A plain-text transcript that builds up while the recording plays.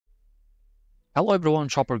Hello everyone,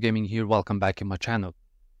 Chuppergaming here, welcome back in my channel.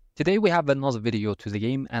 Today we have another video to the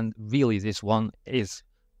game, and really this one is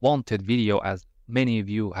wanted video as many of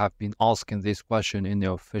you have been asking this question in the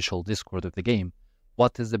official Discord of the game.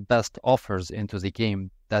 What is the best offers into the game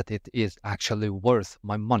that it is actually worth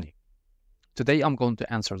my money? Today I'm going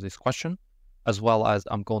to answer this question, as well as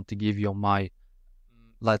I'm going to give you my,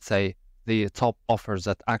 let's say, the top offers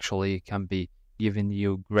that actually can be giving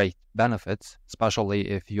you great benefits, especially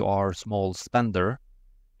if you are a small spender.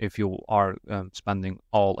 If you are spending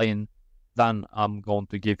all in, then I'm going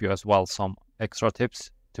to give you as well some extra tips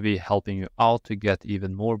to be helping you out to get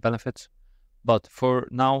even more benefits. But for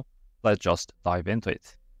now, let's just dive into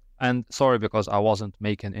it. And sorry because I wasn't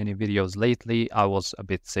making any videos lately. I was a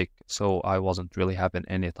bit sick, so I wasn't really having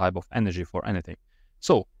any type of energy for anything.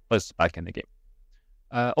 So let's back in the game.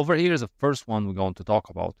 Over here is the first one we're going to talk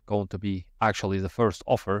about. Going to be actually the first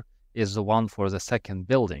offer is the one for the second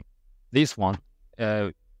building. This one,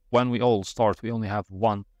 when we all start, we only have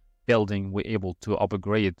one building we're able to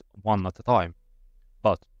upgrade one at a time.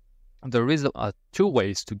 But there is two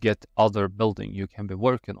ways to get other building you can be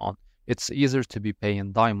working on. It's either to be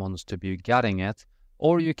paying diamonds to be getting it,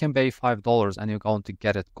 or you can pay $5 and you're going to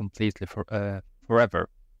get it completely forever.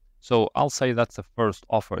 So I'll say that's the first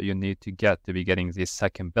offer you need to get to be getting this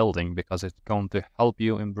second building, because it's going to help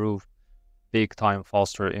you improve big time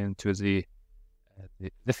faster into the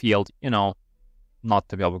field. You know, not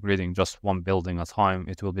to be upgrading just one building at a time.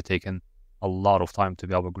 It will be taking a lot of time to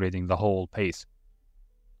be upgrading the whole pace.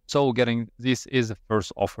 So getting this is the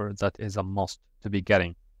first offer that is a must to be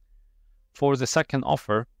getting. For the second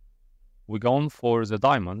offer, we're going for the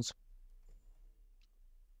diamonds.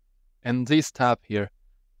 And this tab here,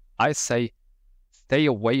 I say stay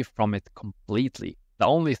away from it completely. The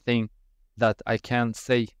only thing that I can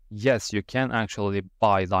say, yes, you can actually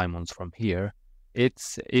buy diamonds from here.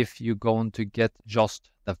 It's if you're going to get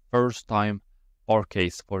just the first time bar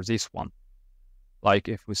case for this one. Like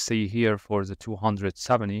if we see here for the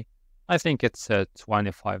 270, I think it's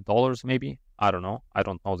 $25 maybe. I don't know. I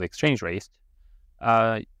don't know the exchange rate.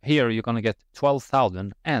 Here you're going to get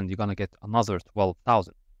 12,000 and you're going to get another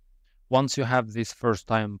 12,000. Once you have this first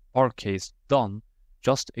time bar case done,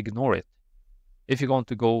 just ignore it. If you're going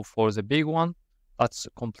to go for the big one, that's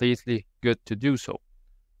completely good to do so.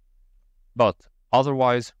 But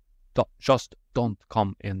otherwise, just don't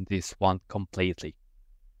come in this one completely.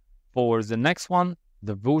 For the next one,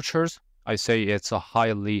 the vouchers, I say it's a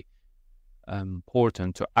highly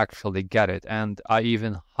important to actually get it. And I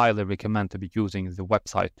even highly recommend to be using the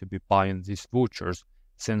website to be buying these vouchers,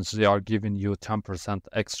 since they are giving you 10%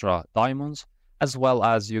 extra diamonds, as well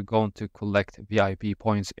as you're going to collect VIP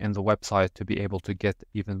points in the website to be able to get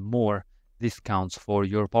even more discounts for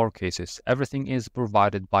your power cases. Everything is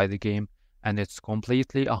provided by the game, and it's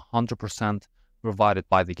completely 100% provided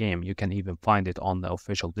by the game. You can even find it on the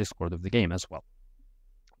official Discord of the game as well.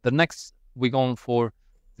 The next, we're going for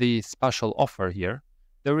the special offer here.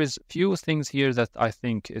 There is few things here that I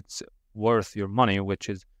think it's worth your money, which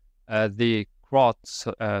is the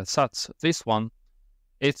sets. This one,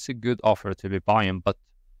 it's a good offer to be buying, but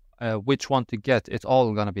which one to get, it's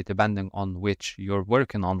all going to be depending on which you're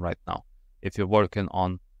working on right now. If you're working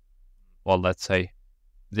on, well, let's say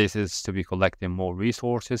this is to be collecting more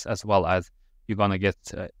resources, as well as you're going to get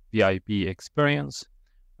VIP experience,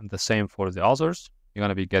 and the same for the others. You're going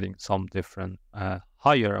to be getting some different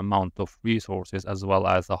higher amount of resources, as well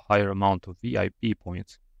as a higher amount of VIP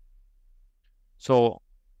points. So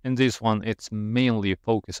in this one, it's mainly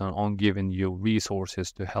focusing on giving you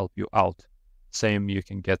resources to help you out. Same you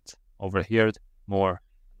can get over here, more,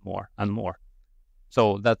 and more.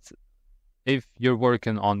 So that's, if you're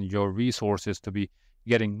working on your resources to be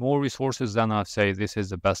getting more resources, then I say this is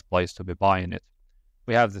the best place to be buying it.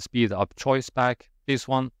 We have the speed up choice pack. This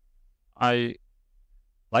one,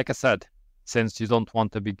 like I said, since you don't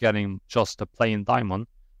want to be getting just a plain diamond,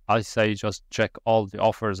 I say just check all the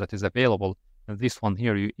offers that is available. And this one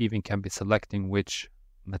here, you even can be selecting which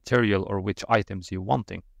material or which items you're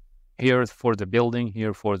wanting. Here for the building,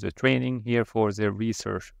 here for the training, here for the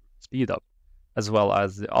research speed up. As well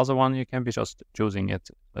as the other one, you can be just choosing it.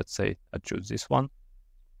 Let's say I choose this one.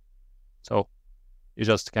 So you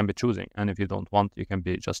just can be choosing. And if you don't want, you can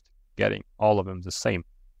be just getting all of them the same.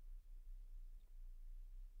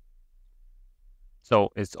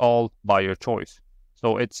 So it's all by your choice.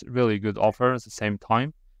 So it's really good offer at the same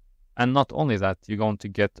time. And not only that, you're going to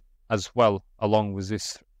get as well, along with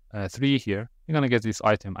this 3 here, you're going to get this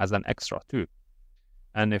item as an extra too.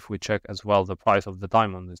 And if we check as well the price of the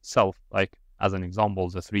diamond itself, like as an example,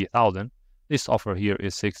 the 3,000, this offer here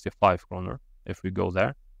is 65 kroner if we go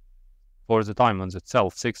there. for the diamonds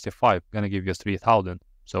itself, 65 gonna give you 3000.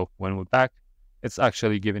 So when we're back, it's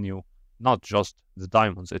actually giving you not just the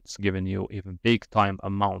diamonds, it's giving you even big time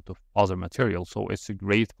amount of other material. So it's a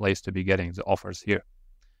great place to be getting the offers here.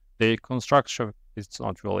 The construction, it's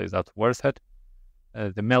not really that worth it.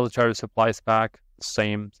 The military supplies pack,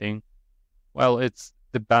 same thing. Well, it's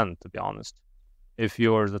depend, to be honest. If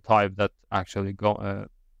you're the type that actually go,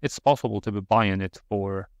 it's possible to be buying it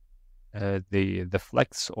for the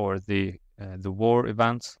flex or the war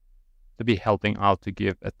events, to be helping out to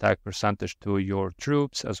give attack percentage to your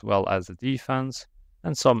troops as well as the defense,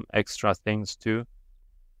 and some extra things too,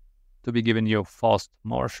 to be giving you fast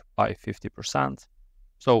march by 50%.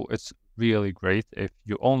 So it's really great if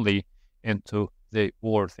you only into the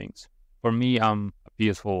war things. For me, I'm a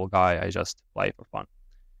peaceful guy, I just play for fun.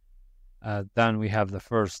 Then we have the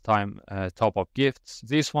first time top-up gifts.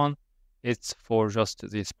 This one, it's for just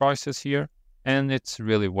these prices here, and it's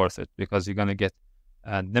really worth it because you're gonna get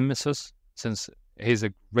Nemesis, since he's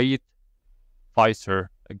a great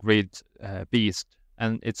fighter, a great beast,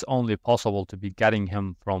 and it's only possible to be getting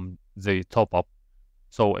him from the top-up.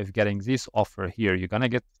 So if getting this offer here, you're gonna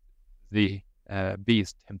get the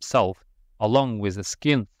beast himself along with a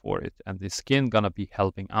skin for it, and the skin gonna be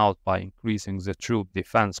helping out by increasing the troop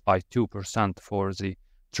defense by 2% for the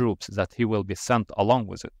troops that he will be sent along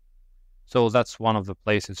with it. So that's one of the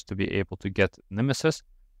places to be able to get Nemesis.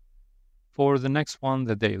 For the next one,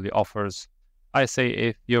 the daily offers, I say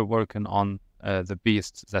if you're working on the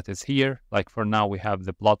beasts that is here, like for now we have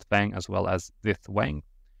the Blood Fang as well as Dith Wang.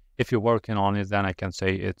 If you're working on it, then I can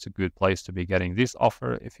say it's a good place to be getting this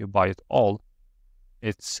offer. If you buy it all,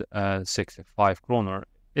 it's 65 kroner.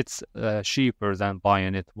 It's cheaper than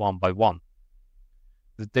buying it one by one.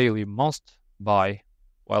 The daily must buy,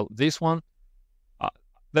 well, this one,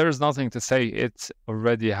 there is nothing to say. It's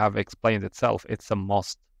already have explained itself. It's a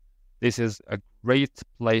must. This is a great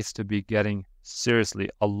place to be getting seriously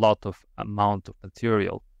a lot of amount of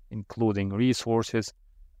material, including resources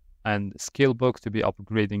and skill book to be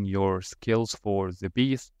upgrading your skills for the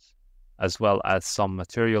beasts, as well as some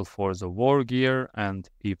material for the war gear and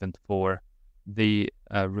even for the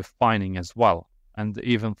refining as well. And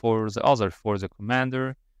even for the other, for the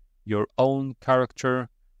commander, your own character,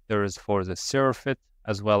 there is for the Seraphit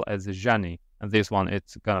as well as the Jenny. And this one,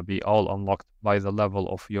 it's gonna be all unlocked by the level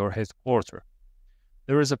of your headquarter.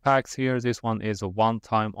 There is a packs here. This one is a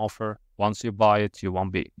one-time offer. Once you buy it, you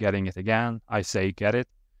won't be getting it again. I say get it.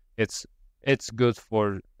 It's good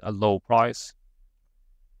for a low price.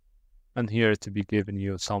 And here to be giving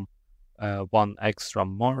you some one extra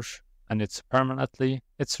march, and it's permanently.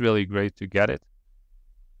 It's really great to get it.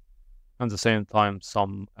 At the same time,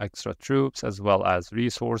 some extra troops as well as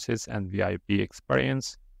resources and VIP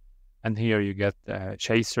experience. And here you get a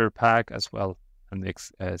chaser pack as well, and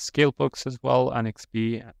skill books as well, and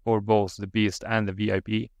XP for both the beast and the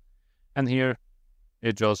VIP. And here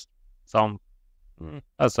it just some,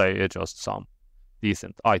 let's say it just some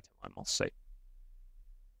decent item, I must say.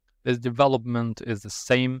 The development is the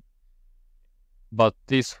same, but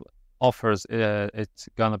this offers it's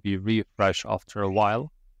gonna be refreshed after a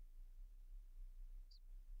while.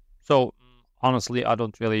 So honestly, I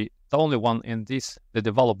don't really. The only one in this, the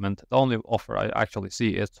development, the only offer I actually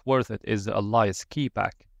see it's worth it is the Elias key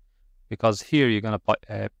pack, because here you're gonna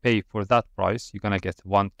pay for that price. You're gonna get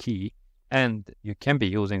one key, and you can be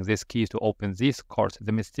using this key to open this card,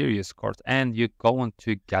 the mysterious card, and you're going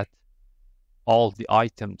to get all the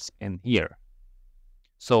items in here.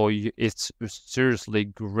 So it's a seriously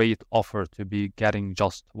great offer to be getting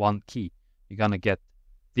just one key. You're gonna get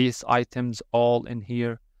these items all in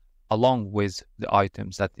here, along with the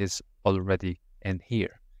items that is already in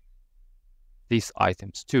here. These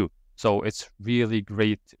items too. So it's really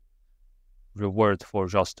great reward for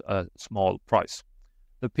just a small price.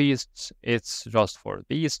 The beasts, it's just for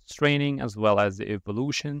beasts training as well as the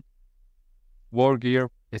evolution. War gear,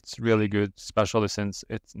 it's really good, especially since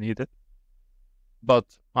it's needed. But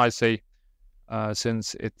I say,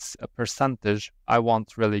 since it's a percentage, I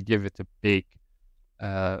won't really give it a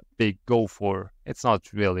big go for. It's not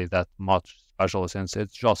really that much special since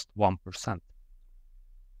it's just 1%.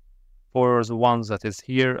 For the ones that is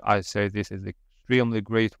here, I say this is extremely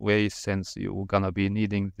great way since you're gonna be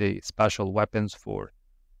needing the special weapons for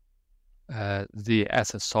the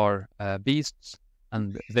SSR beasts,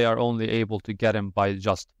 and they are only able to get them by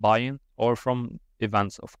just buying or from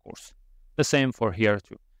events, of course. The same for here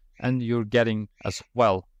too. And you're getting as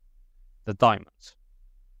well the diamonds.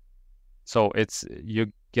 So it's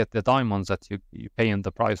you get the diamonds that you pay in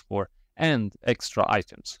the price for and extra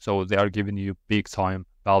items. So they are giving you big time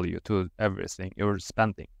value to everything you're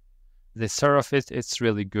spending. The Seraphit, it's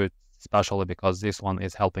really good especially because this one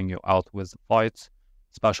is helping you out with fights,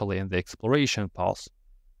 especially in the exploration pass.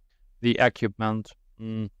 The equipment,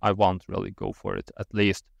 I won't really go for it, at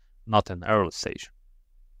least not in early stage.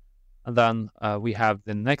 And then we have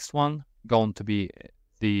the next one going to be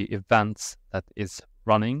the events that is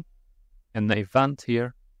running. In the event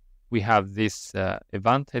here, we have this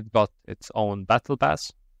event. It got its own battle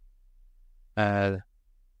pass. I'm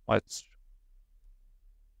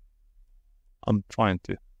trying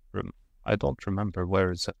to I don't remember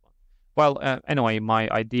where is it. Well, anyway, my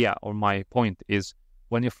idea or my point is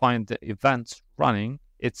when you find the events running,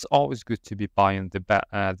 it's always good to be buying the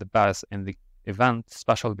pass in the event,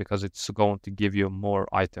 especially because it's going to give you more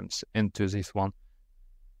items into this one.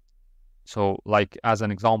 So, like as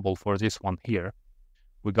an example for this one here,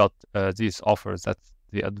 we got these offers that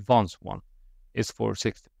the advanced one is for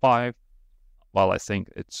 65. Well, I think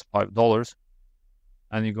it's $5,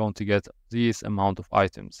 and you're going to get this amount of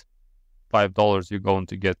items. $5, you're going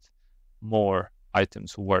to get more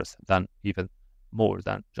items worth than even more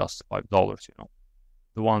than just $5.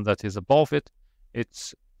 The one that is above it,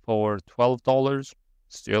 it's for $12.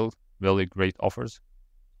 Still really great offers.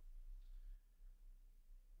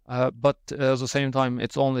 But at the same time,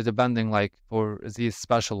 it's only depending, like for these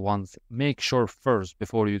special ones, make sure first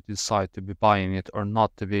before you decide to be buying it or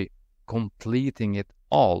not to be completing it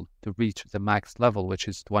all to reach the max level, which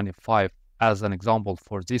is 25 as an example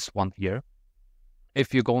for this one here.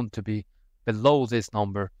 If you're going to be below this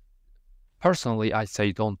number, personally, I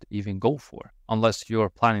say don't even go for, unless you're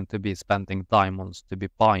planning to be spending diamonds, to be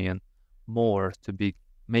buying more, to be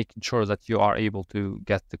making sure that you are able to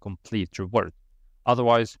get the complete reward.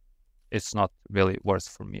 Otherwise, it's not really worth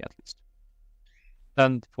for me, at least.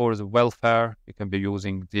 Then for the welfare, you can be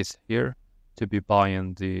using this here to be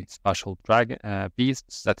buying the special dragon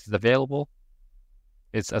beasts that is available.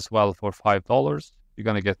 It's as well for $5. You're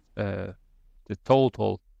gonna get the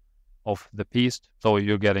total of the beast, so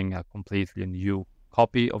you're getting a completely new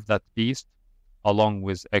copy of that beast, along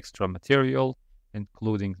with extra material,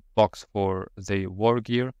 including box for the war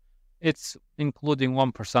gear. It's including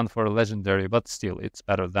 1% for a legendary, but still, it's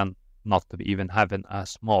better than not to be even having a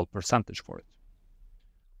small percentage for it.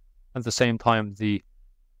 At the same time, the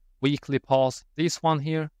weekly pass, this one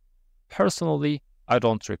here, personally, I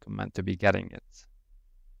don't recommend to be getting it,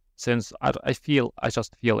 since I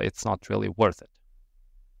just feel it's not really worth it.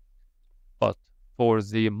 But for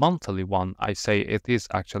the monthly one, I say it is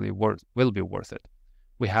actually will be worth it.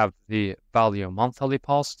 We have the value monthly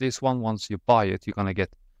pass. This one, once you buy it, you're gonna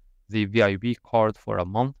get the VIP card for a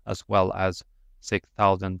month, as well as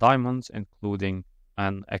 6,000 diamonds, including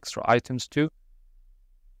an extra items too.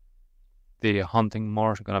 The hunting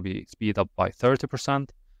march is going to be speed up by 30%,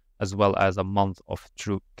 as well as a month of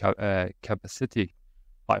troop capacity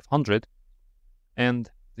 500. And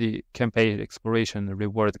the campaign exploration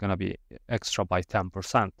reward is going to be extra by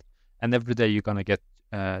 10%. And every day you're going to get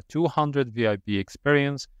 200 VIP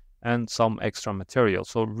experience and some extra material.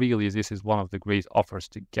 So really, this is one of the great offers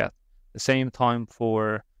to get. The same time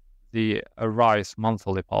for the Arise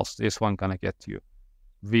monthly pass, this one gonna get you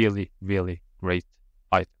really, really great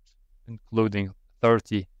items, including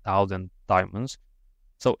 30,000 diamonds.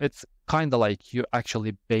 So it's kind of like you're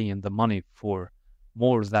actually paying the money for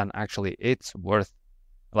more than actually it's worth,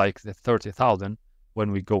 like the 30,000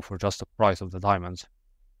 when we go for just the price of the diamonds.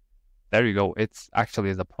 There you go, it's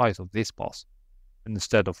actually the price of this pass.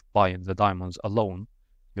 Instead of buying the diamonds alone,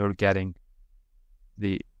 you're getting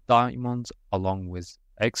the diamonds along with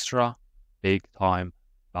extra big time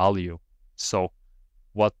value. So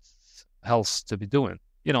what else to be doing?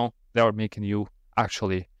 They are making you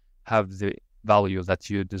actually have the value that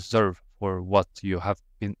you deserve for what you have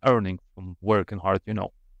been earning from working hard,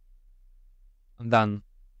 And then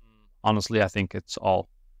honestly, I think it's all.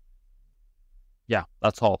 Yeah,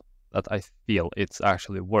 that's all that I feel it's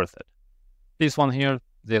actually worth it. This one here,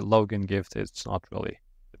 the Logan gift, it's not really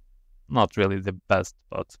the best,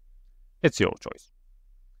 but it's your choice.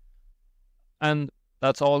 And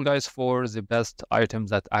that's all, guys, for the best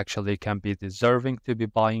items that actually can be deserving to be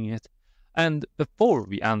buying it. And before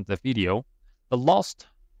we end the video, the last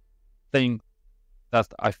thing that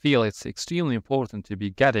I feel it's extremely important to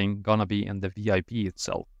be getting gonna be in the VIP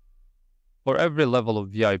itself. For every level of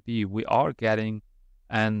VIP, we are getting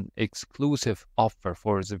an exclusive offer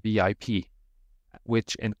for the VIP,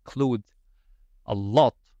 which include a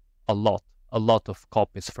lot of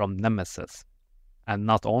copies from Nemesis. And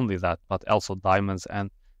not only that, but also diamonds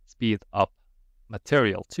and speed up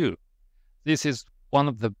material too. This is one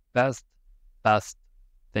of the best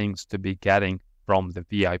things to be getting from the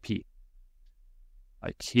VIP.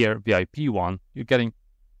 Like here, VIP one, you're getting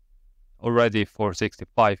already for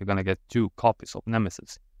 65, you're going to get 2 copies of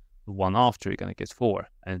Nemesis. The one after, you're going to get 4,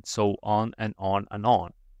 and so on and on and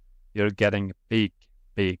on. You're getting big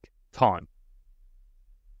time.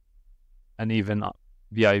 And even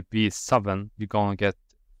VIP 7, you're going to get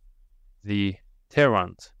the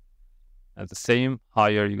Tyrant. At the same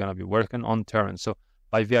higher, you're going to be working on Tyrant. So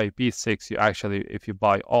by VIP 6, you actually, if you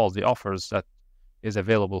buy all the offers that is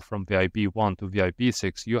available from VIP 1 to VIP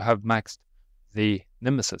 6, you have maxed the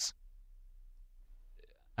Nemesis.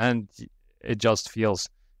 And it just feels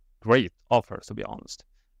great offer, to be honest.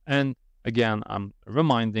 And again, I'm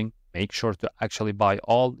reminding, make sure to actually buy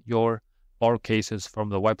all your bar cases from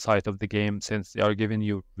the website of the game, since they are giving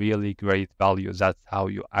you really great values. That's how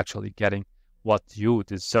you're actually getting what you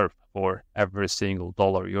deserve for every single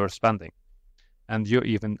dollar you're spending. And you're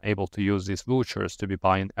even able to use these vouchers to be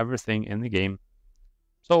buying everything in the game.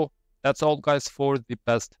 So that's all, guys, for the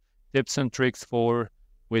best tips and tricks for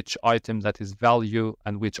which item that is value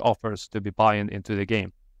and which offers to be buying into the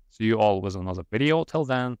game. See you all with another video. Till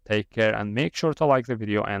then, take care and make sure to like the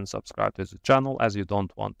video and subscribe to the channel, as you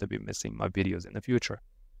don't want to be missing my videos in the future.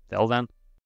 Till then.